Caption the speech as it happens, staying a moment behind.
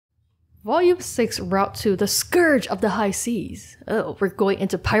Volume 6, Route 2, The Scourge of the High Seas. Oh, we're going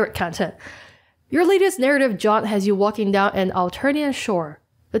into pirate content. Your latest narrative jaunt has you walking down an Alternian shore.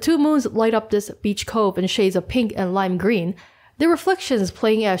 The two moons light up this beach cove in shades of pink and lime green, their reflections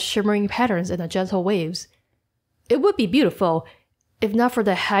playing as shimmering patterns in the gentle waves. It would be beautiful, if not for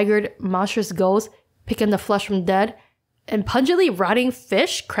the haggard, monstrous gulls picking the flesh from dead, and pungently rotting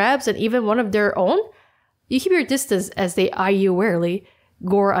fish, crabs, and even one of their own. You keep your distance as they eye you warily,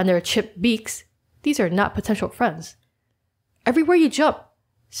 gore on their chipped beaks. These are not potential friends. Everywhere you jump,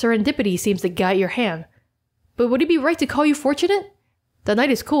 serendipity seems to guide your hand. But would it be right to call you fortunate? The night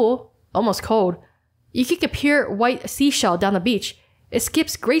is cool, almost cold. You kick a pure white seashell down the beach. It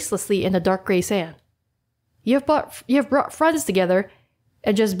skips gracelessly in the dark gray sand. You have brought friends together,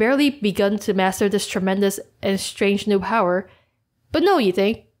 and just barely begun to master this tremendous and strange new power. But no, you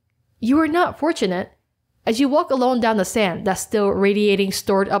think. You are not fortunate. As you walk alone down the sand that's still radiating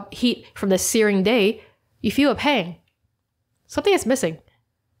stored up heat from the searing day, you feel a pang. Something is missing.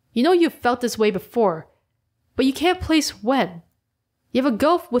 You know you've felt this way before, but you can't place when. You have a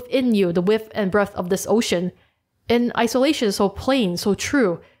gulf within you the width and breadth of this ocean, an isolation so plain, so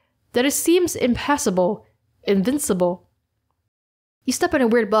true, that it seems impassable, invincible. You step in a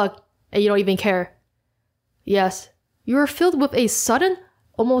weird bug, and you don't even care. Yes, you are filled with a sudden,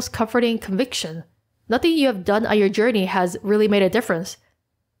 almost comforting conviction. Nothing you have done on your journey has really made a difference.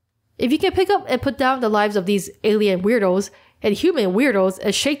 If you can pick up and put down the lives of these alien weirdos and human weirdos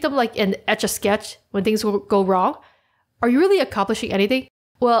and shake them like an Etch-a-Sketch when things will go wrong, are you really accomplishing anything?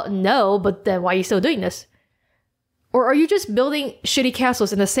 Well, no, but then why are you still doing this? Or are you just building shitty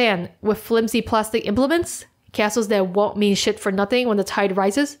castles in the sand with flimsy plastic implements? Castles that won't mean shit for nothing when the tide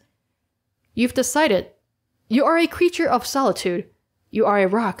rises? You've decided. You are a creature of solitude. You are a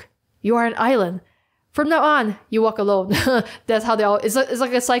rock. You are an island. From now on, you walk alone. That's how they all... It's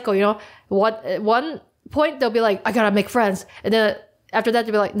like a cycle, you know? At one point, they'll be like, I gotta make friends. And then after that,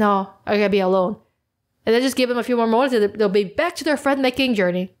 they'll be like, no, I gotta be alone. And then just give them a few more moments and they'll be back to their friend-making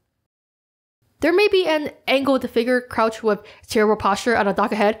journey. There may be an angled figure crouched with terrible posture on a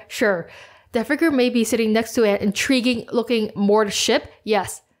dock ahead. Sure. That figure may be sitting next to an intriguing-looking moored ship.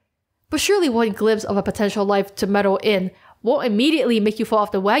 Yes. But surely one glimpse of a potential life to meddle in won't immediately make you fall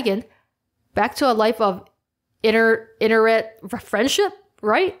off the wagon. Back to a life of internet friendship,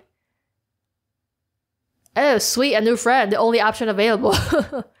 right? Oh, sweet, a new friend, the only option available.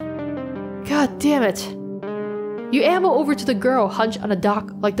 God damn it. You amble over to the girl hunched on the dock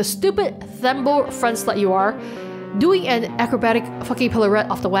like the stupid thimble friend slut you are, doing an acrobatic fucking pirouette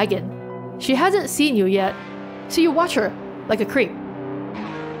off the wagon. She hasn't seen you yet, so you watch her like a creep.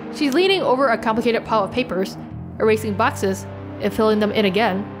 She's leaning over a complicated pile of papers, erasing boxes and filling them in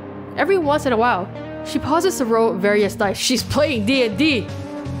again. Every once in a while, she pauses to roll various dice. She's playing D&D!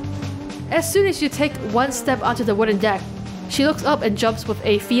 As soon as you take one step onto the wooden deck, she looks up and jumps with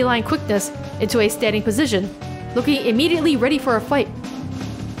a feline quickness into a standing position, looking immediately ready for a fight.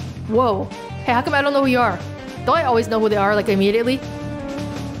 Whoa. Hey, how come I don't know who you are? Don't I always know who they are, like, immediately?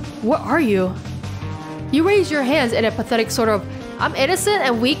 What are you? You raise your hands in a pathetic sort of I'm innocent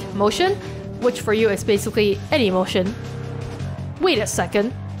and weak motion, which for you is basically any motion. Wait a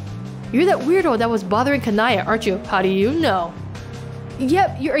second. You're that weirdo that was bothering Kanaya, aren't you? How do you know?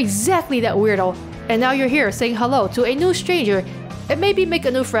 Yep, you're exactly that weirdo. And now you're here saying hello to a new stranger and maybe make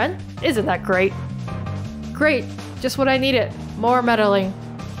a new friend? Isn't that great? Great, just what I needed. More meddling.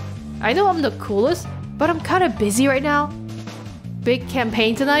 I know I'm the coolest, but I'm kinda busy right now. Big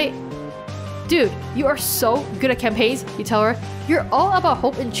campaign tonight? Dude, you are so good at campaigns, you tell her. You're all about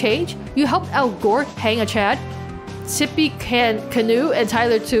hope and change. You helped Al Gore hang a Chad. Tippy Canoe and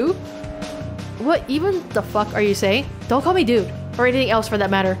Tyler too. What even the fuck are you saying? Don't call me dude, or anything else for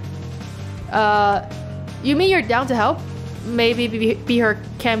that matter. You mean you're down to help? Maybe be her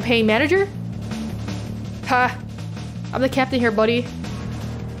campaign manager? Ha! I'm the captain here, buddy.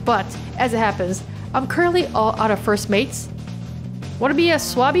 But, as it happens, I'm currently all out of first mates. Wanna be a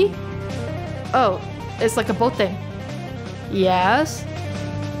swabby? Oh, it's like a boat thing. Yes?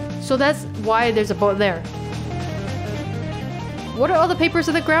 So that's why there's a boat there. What are all the papers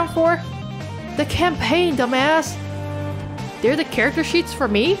in the ground for? The campaign, dumbass! They're the character sheets for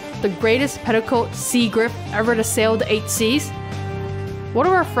me? The greatest petticoat sea griff ever to sail the 8 seas? One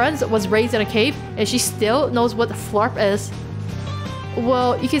of our friends was raised in a cave and she still knows what the flarp is.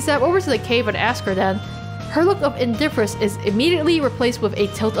 Well, you can step over to the cave and ask her then. Her look of indifference is immediately replaced with a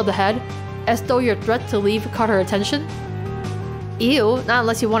tilt of the head, as though your threat to leave caught her attention. Ew, not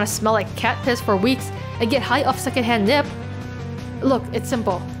unless you want to smell like cat piss for weeks and get high off secondhand nip. Look, it's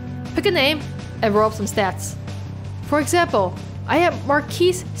simple. Pick a name and roll up some stats. For example, I am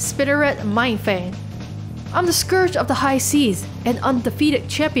Marquise Spinneret Mindfang. I'm the Scourge of the High Seas, an undefeated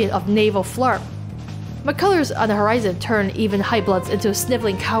champion of naval flarp. My colors on the horizon turn even high-bloods into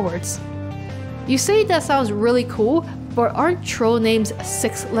sniveling cowards. You say that sounds really cool, but aren't troll names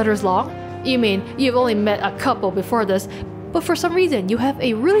 6 letters long? You mean you've only met a couple before this, but for some reason you have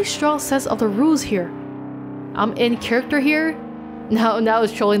a really strong sense of the rules here. I'm in character here? Now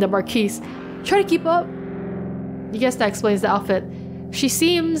it's trolling the Marquise. Try to keep up. I guess that explains the outfit. She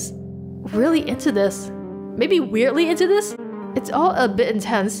seems really into this. Maybe weirdly into this? It's all a bit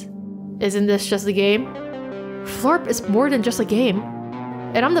intense. Isn't this just a game? Flarp is more than just a game.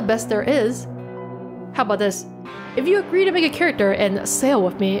 And I'm the best there is. How about this? If you agree to make a character and sail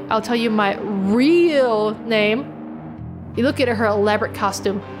with me, I'll tell you my real name. You look at her elaborate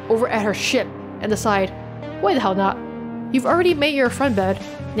costume over at her ship and decide, why the hell not? You've already made your friend bed,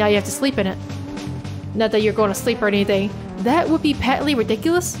 now you have to sleep in it. Not that you're going to sleep or anything, that would be patently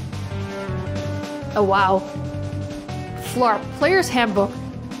ridiculous. Oh wow. Flarp, Player's Handbook.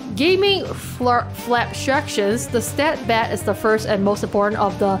 Gaming flapshactions, the stat bat is the first and most important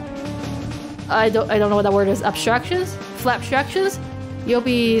of the... I don't know what that word is. Abstractions? Flapshactions? You'll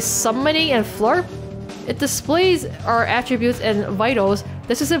be summoning and flarp? It displays our attributes and vitals.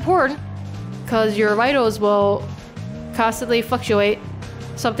 This is important, because your vitals will constantly fluctuate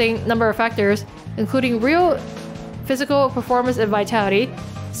number of factors, including real physical performance and vitality.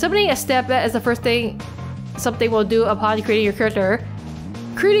 Summoning a stat bat is the first thing something will do upon creating your character.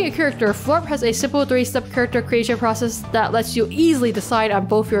 Creating a character, Flarp has a simple 3-step character creation process that lets you easily decide on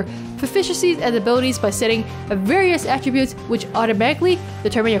both your proficiencies and abilities by setting various attributes which automatically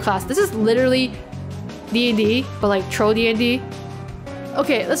determine your class. This is literally D&D, but like troll D&D.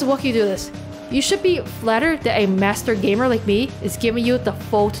 Okay, let's walk you through this. You should be flattered that a master gamer like me is giving you the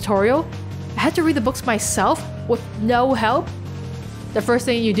full tutorial. I had to read the books myself with no help. The first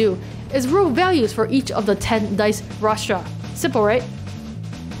thing you do is roll values for each of the 10 dice rostra. Simple, right?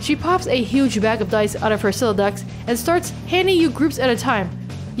 She pops a huge bag of dice out of her Silodex and starts handing you groups at a time.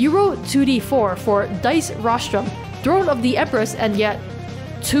 You roll 2d4 for Dice Rostrum, Throne of the Empress, and yet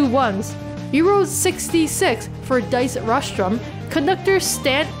 2 1s. You roll 6d6 for Dice Rostrum, Conductor's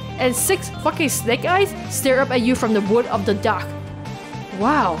Stand, and 6 fucking snake eyes stare up at you from the wood of the dock.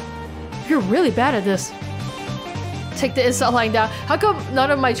 Wow, you're really bad at this. Take the insult line down. How come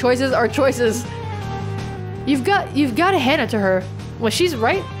none of my choices are choices? You've got to hand it to her. When she's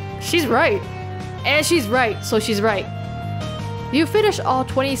right, she's right. And she's right, so she's right. You finish all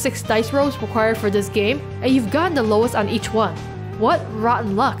 26 dice rolls required for this game, and you've gotten the lowest on each one. What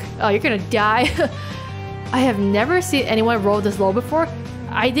rotten luck. Oh, you're gonna die. I have never seen anyone roll this low before.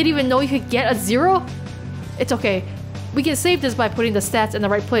 I didn't even know you could get a 0. It's okay. We can save this by putting the stats in the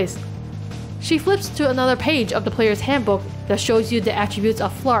right place. She flips to another page of the player's handbook that shows you the attributes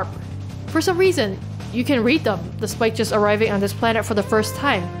of Flarp. For some reason, you can read them, despite just arriving on this planet for the first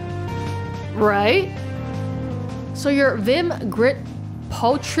time. Right? So your Vim, Grit,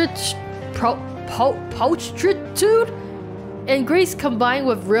 Poultritude, and Grace combined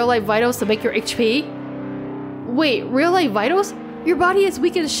with real-life vitals to make your HP? Wait, real-life vitals? Your body is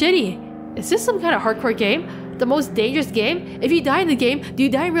weak and shitty. Is this some kind of hardcore game? The most dangerous game? If you die in the game, do you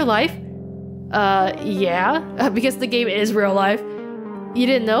die in real life? Yeah, because the game is real life. You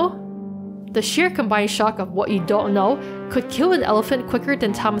didn't know? The sheer combined shock of what you don't know could kill an elephant quicker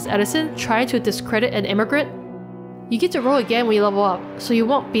than Thomas Edison trying to discredit an immigrant. You get to roll again when you level up, so you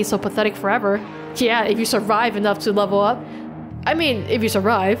won't be so pathetic forever. Yeah, if you survive enough to level up. I mean, if you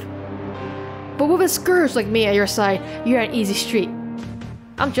survive. But with a Scourge like me at your side, you're an easy street.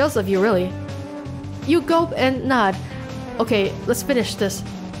 I'm jealous of you, really. You gulp and nod. Okay, let's finish this.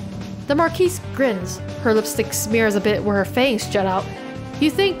 The Marquise grins. Her lipstick smears a bit where her fangs jut out. You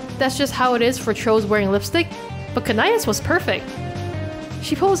think that's just how it is for trolls wearing lipstick? But Kanias was perfect.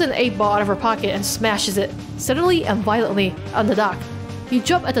 She pulls an 8-ball out of her pocket and smashes it, suddenly and violently, on the dock. You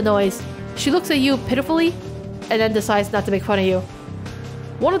jump at the noise. She looks at you pitifully, and then decides not to make fun of you.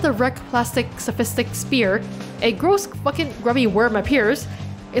 One of the wrecked plastic sophistic spear, a gross fucking grubby worm appears.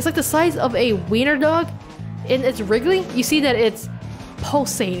 It's like the size of a wiener dog. In its wriggling, you see that it's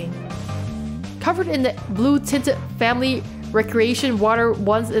pulsating. Covered in the blue-tinted family recreation water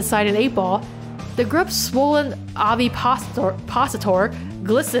once inside an 8-ball, the grub's swollen ovipositor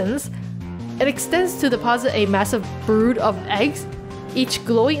glistens. It extends to deposit a massive brood of eggs, each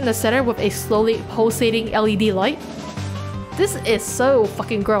glowing in the center with a slowly pulsating LED light. This is so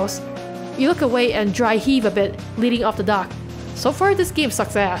fucking gross. You look away and dry heave a bit, leading off the dock. So far, this game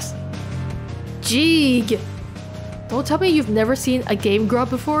sucks ass. Jeeg! Don't tell me you've never seen a game grub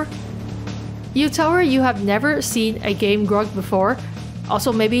before? You tell her you have never seen a game grog before.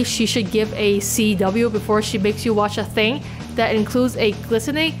 Also, maybe she should give a CW before she makes you watch a thing that includes a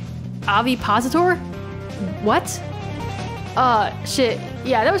glistening ovipositor? What? Shit.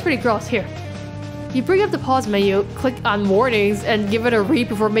 Yeah, that was pretty gross. Here. You bring up the pause menu, click on warnings, and give it a read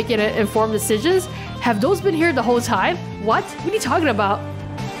before making informed decisions? Have those been here the whole time? What? What are you talking about?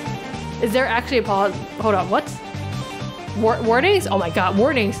 Is there actually a pause? Hold on, what? Warnings? Oh my god,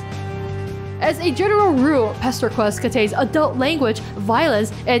 warnings. As a general rule, Pesterquest contains adult language,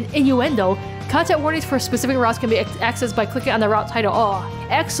 violence, and innuendo. Content warnings for specific routes can be accessed by clicking on the route title. Oh,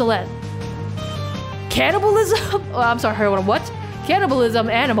 excellent. Cannibalism? Oh, I'm sorry, hold on, what? Cannibalism,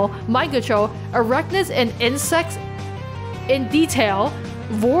 animal, mind control, arachnids and insects in detail,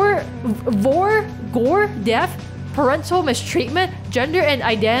 gore, death, parental mistreatment, gender and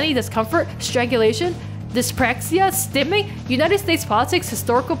identity discomfort, strangulation, dyspraxia, stimming, United States politics,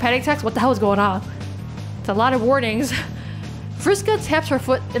 historical panic attacks. What the hell is going on? It's a lot of warnings. Vriska taps her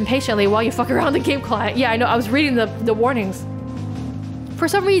foot impatiently while you fuck around the game client. Yeah, I know, I was reading the warnings. For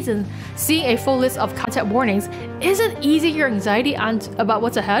some reason, seeing a full list of content warnings isn't easing your anxiety about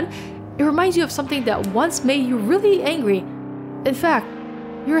what's ahead. It reminds you of something that once made you really angry. In fact,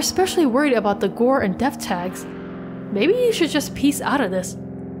 you're especially worried about the gore and death tags. Maybe you should just peace out of this.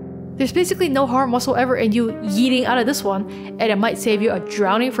 There's basically no harm whatsoever in you yeeting out of this one, and it might save you a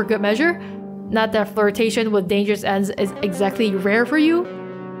drowning for good measure. Not that flirtation with dangerous ends is exactly rare for you.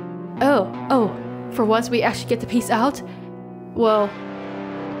 Oh, for once we actually get to peace out? Well,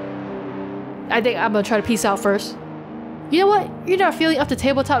 I think I'm gonna try to peace out first. You know what? You're not feeling up to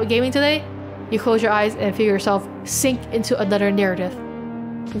tabletop gaming today? You close your eyes and feel yourself sink into another narrative.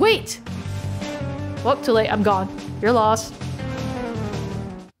 Wait! Well, too late, I'm gone. You're lost.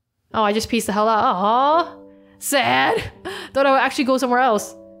 Oh, I just pieced the hell out. Aww. Sad. Thought I would actually go somewhere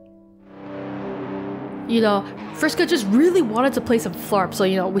else. You know, Vriska just really wanted to play some FLARP, so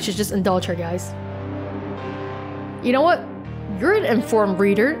you know, we should just indulge her, guys. You know what? You're an informed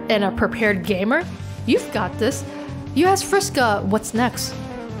reader and a prepared gamer. You've got this. You ask Vriska what's next.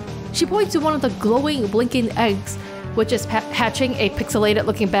 She points to one of the glowing, blinking eggs, which is hatching a pixelated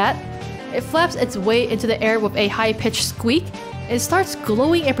looking bat. It flaps its way into the air with a high-pitched squeak and starts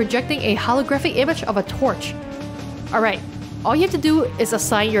glowing and projecting a holographic image of a torch. Alright, all you have to do is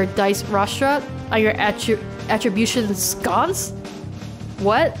assign your dice rostra on your attribution sconce.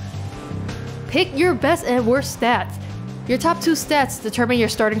 What? Pick your best and worst stats. Your top 2 stats determine your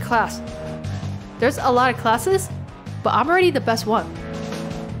starting class. There's a lot of classes, but I'm already the best one.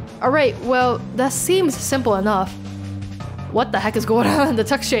 Alright, well, that seems simple enough. What the heck is going on in the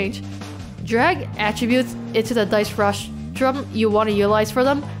text change? Drag attributes into the dice rostrum you want to utilize for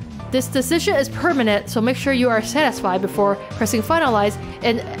them. This decision is permanent, so make sure you are satisfied before pressing finalize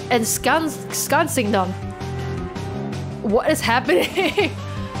and sconcing them. What is happening?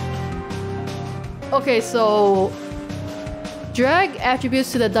 Okay, so drag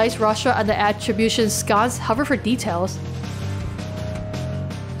attributes to the dice rostra on the attribution sconce, hover for details.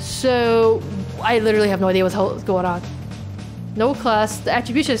 So I literally have no idea what's going on. No class, the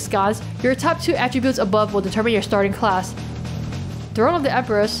attribution sconce. Your top 2 attributes above will determine your starting class. Throne of the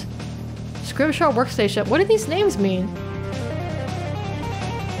Empress, Scrimshaw Workstation. What do these names mean?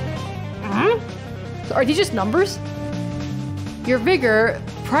 So are these just numbers? Your Vigor,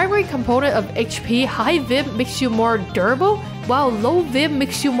 primary component of HP, high Vim makes you more durable, while low Vim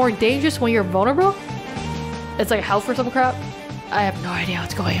makes you more dangerous when you're vulnerable? It's like health or some crap? I have no idea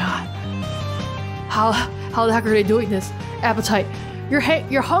what's going on. How the heck are they doing this? Appetite.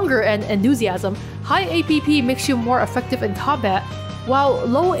 Your hunger and enthusiasm. High APP makes you more effective in combat, while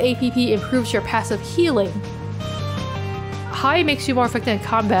low APP improves your passive healing. High makes you more effective in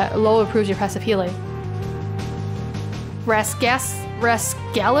combat, low improves your passive healing.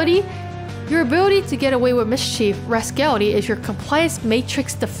 Rascality. Your ability to get away with mischief. Rascality is your compliance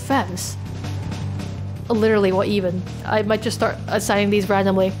matrix defense. Literally, what even? I might just start assigning these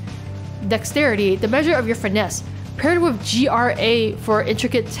randomly. Dexterity, the measure of your finesse, paired with GRA for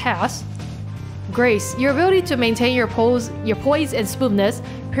intricate tasks. Grace, your ability to maintain your poise and smoothness,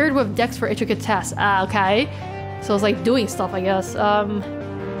 paired with Dex for intricate tasks. Ah, okay. So it's like doing stuff, I guess.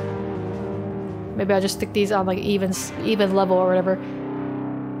 Maybe I'll just stick these on like even level or whatever.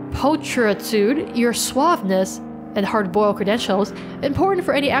 Pulchritude, your suaveness and hard-boiled credentials, important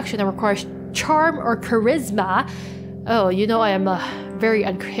for any action that requires charm or charisma. Oh, you know I am very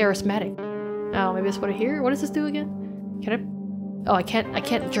uncharismatic. Oh, maybe it's what I hear. What does this do again? Can I? Oh, I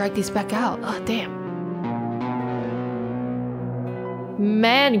can't drag these back out. Oh, damn.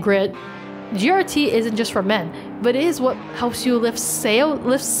 Man grit. GRT isn't just for men, but it is what helps you lift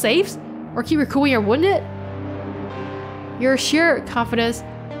safes, Or keep your cool when you're wounded? Your sheer confidence.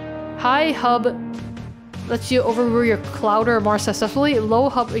 High hub lets you overrule your clouder more successfully. Low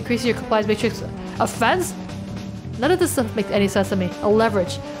hub increases your compliance matrix. Offense? None of this stuff makes any sense to me. A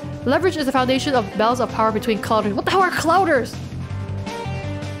leverage. Leverage is the foundation of balance of power between clouders. What the hell are clouders?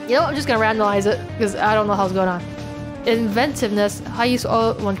 You know, I'm just gonna randomize it because I don't know how's going on. Inventiveness, high use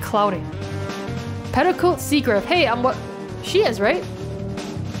oil when clouding. Petticoat secret. Hey, I'm what she is, right?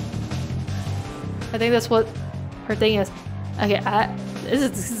 I think that's what her thing is. Okay,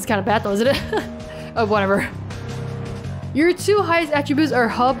 this is kind of bad though, isn't it? Oh, whatever. Your two highest attributes are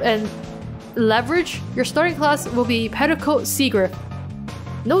hub and leverage. Your starting class will be Petticoat secret.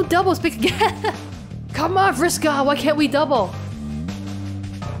 No doubles, pick again. Come on, Vriska, why can't we double?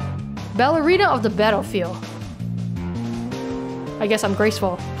 Ballerina of the battlefield. I guess I'm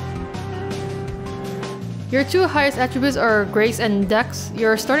graceful. Your two highest attributes are Grace and Dex.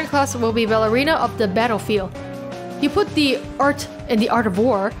 Your starting class will be Ballerina of the battlefield. You put the art in the art of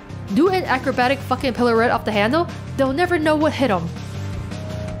war, do an acrobatic fucking pirouette off the handle, they'll never know what hit them.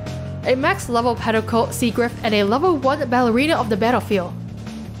 A max level Petticoat Seagriff and a level 1 Ballerina of the battlefield.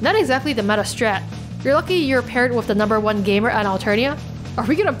 Not exactly the meta strat. You're lucky you're paired with the #1 gamer on Alternia. Are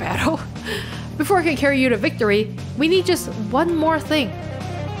we gonna battle? Before I can carry you to victory, we need just one more thing.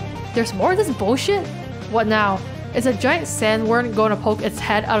 There's more of this bullshit? What now? Is a giant sandworm going to poke its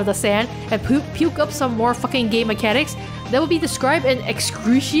head out of the sand and puke up some more fucking game mechanics that will be described in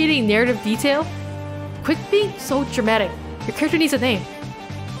excruciating narrative detail? Quit being so dramatic. Your character needs a name.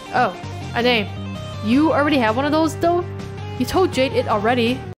 Oh, a name. You already have one of those though? You told Jade it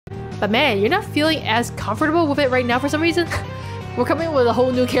already. But man, you're not feeling as comfortable with it right now for some reason? We're coming with a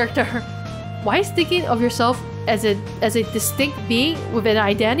whole new character. Why is thinking of yourself as a distinct being with an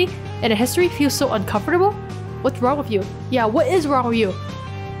identity and a history feel so uncomfortable? What's wrong with you? Yeah, what is wrong with you?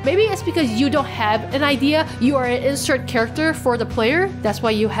 Maybe it's because you don't have an idea, you are an insert character for the player, that's why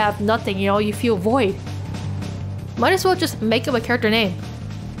you have nothing, you know, you feel void. Might as well just make up a character name.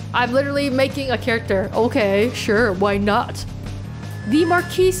 I'm literally making a character. Okay, sure, why not? The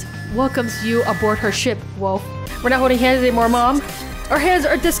Marquise welcomes you aboard her ship, Wolf. We're not holding hands anymore, Mom. Our hands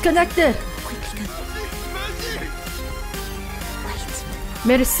are disconnected.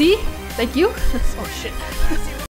 Merci. Thank you. Oh shit.